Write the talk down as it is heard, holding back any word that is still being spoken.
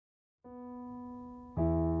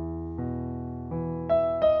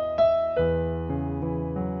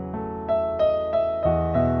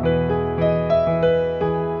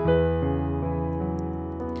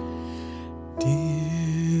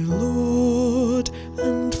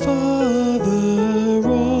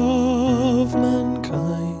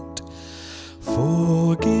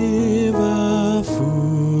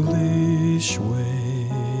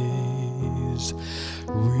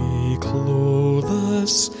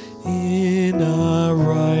in a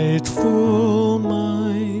rightful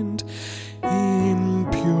mind, in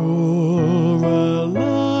purer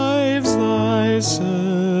lives thy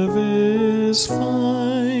service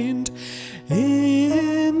find,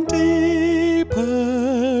 in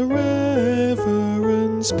deeper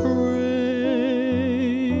reverence praise,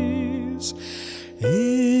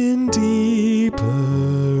 in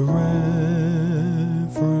deeper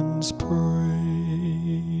reverence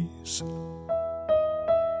praise.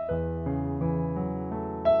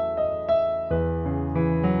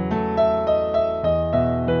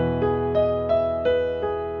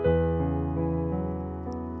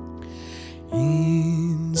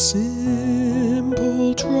 In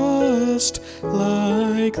simple trust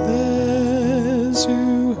like theirs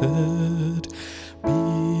who heard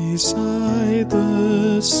beside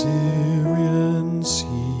the Syrian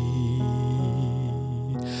sea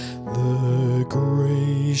the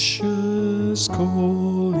gracious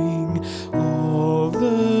calling of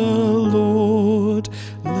the Lord,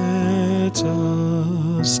 let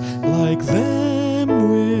us like them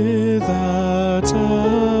without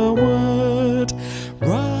a word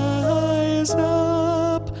rise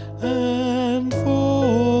up and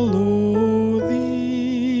follow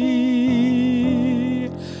thee.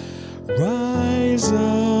 Rise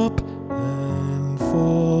up and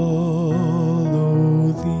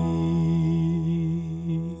follow thee.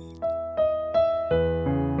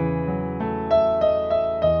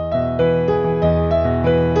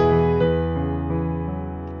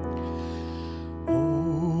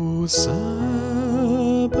 O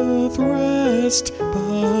Sabbath rest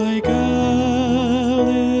by Galilee,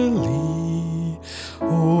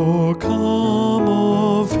 O calm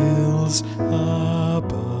of hills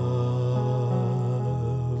above,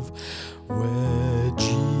 where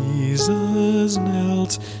Jesus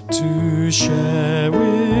knelt to share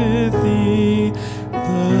with thee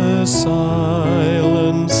the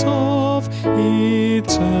silence of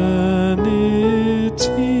eternity,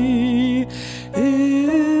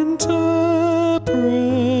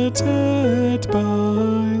 interpreted by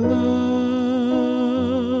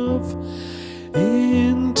love,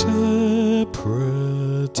 interpreted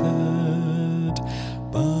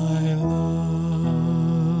by love.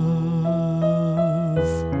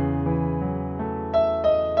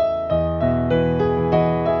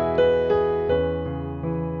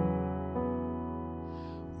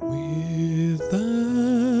 With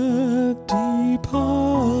that deep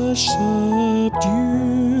hush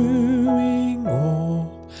subduing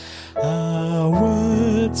all our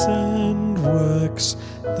words and works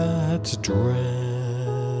that drown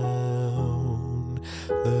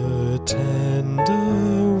the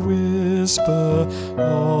tender whisper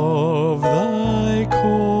of thy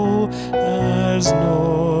call, as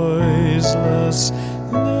noiseless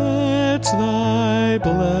let thy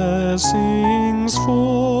blessings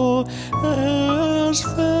fall, as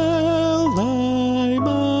fell thy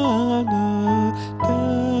manna down,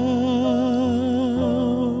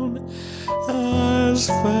 as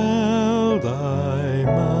fell thy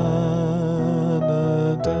manna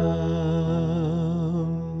down.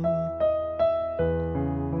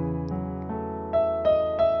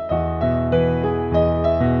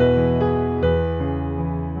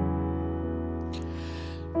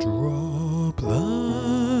 Drop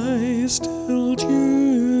thy still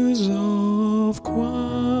dews of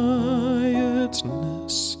quietness,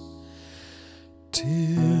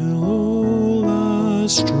 till all our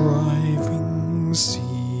striving cease.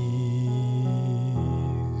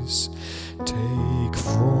 Take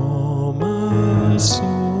from our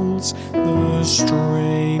souls the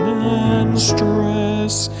strain and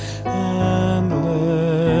stress, and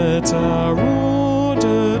let our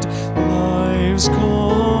ordered lives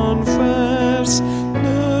confess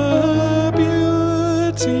the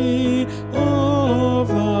beauty of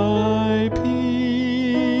thy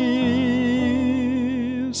peace,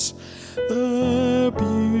 the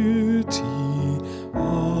beauty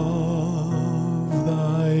of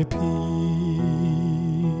thy peace.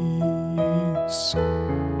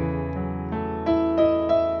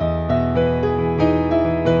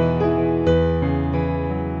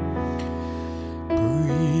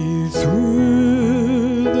 Breathe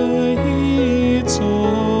through the heat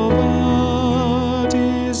of our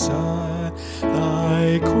desire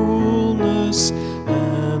thy coolness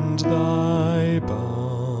and thy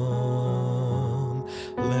balm.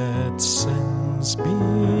 Let sense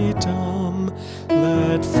be dumb,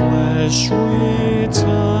 let flesh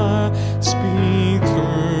retire. Speak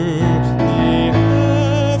through the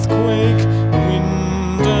earthquake,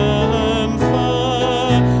 wind and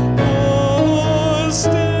fire. Oh,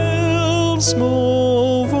 still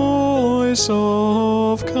small voice of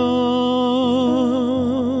of